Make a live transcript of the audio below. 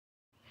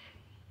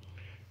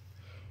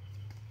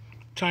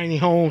tiny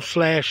home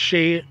slash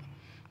shed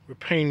we're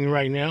painting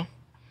right now.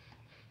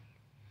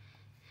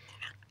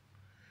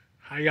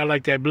 How y'all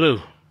like that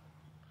blue?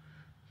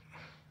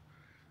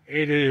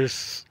 It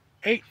is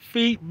 8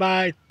 feet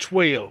by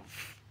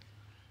 12.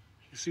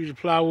 You see the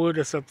plywood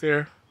that's up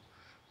there,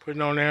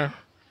 putting on there,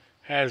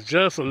 has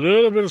just a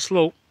little bit of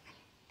slope.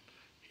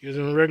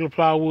 Using regular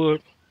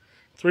plywood,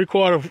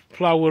 3/4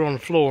 plywood on the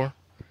floor.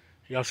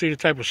 Y'all see the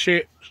type of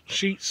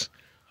sheets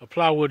of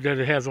plywood that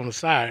it has on the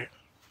side.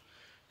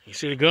 You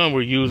see the gun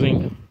we're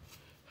using.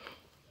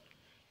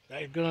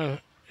 That gun,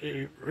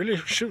 it really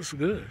shoots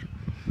good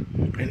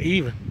and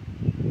even.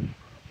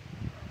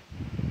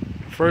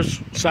 The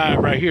first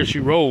side right here, she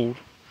rolled.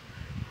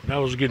 That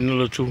was getting a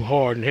little too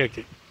hard and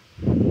hectic.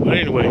 But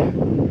anyway,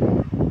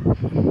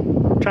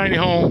 tiny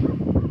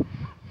home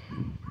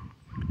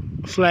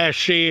slash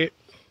shed,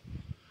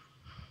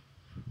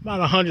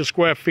 about 100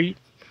 square feet.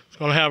 It's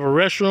gonna have a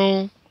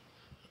restroom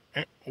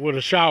with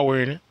a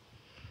shower in it,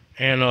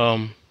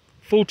 and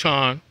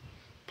futon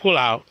pull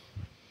out.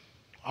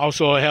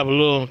 Also, I have a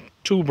little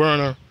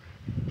 2-burner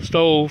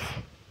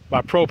stove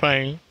by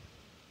propane.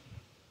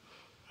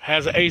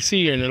 Has an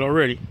AC in it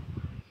already,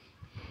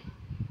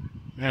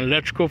 and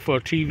electrical for a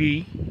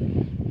TV.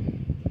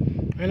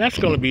 And that's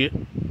gonna be it.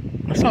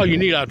 That's all you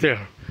need out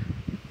there,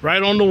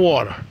 right on the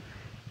water,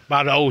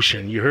 by the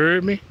ocean. You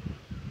heard me?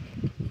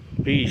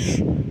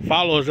 Peace.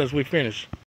 Follow us as we finish.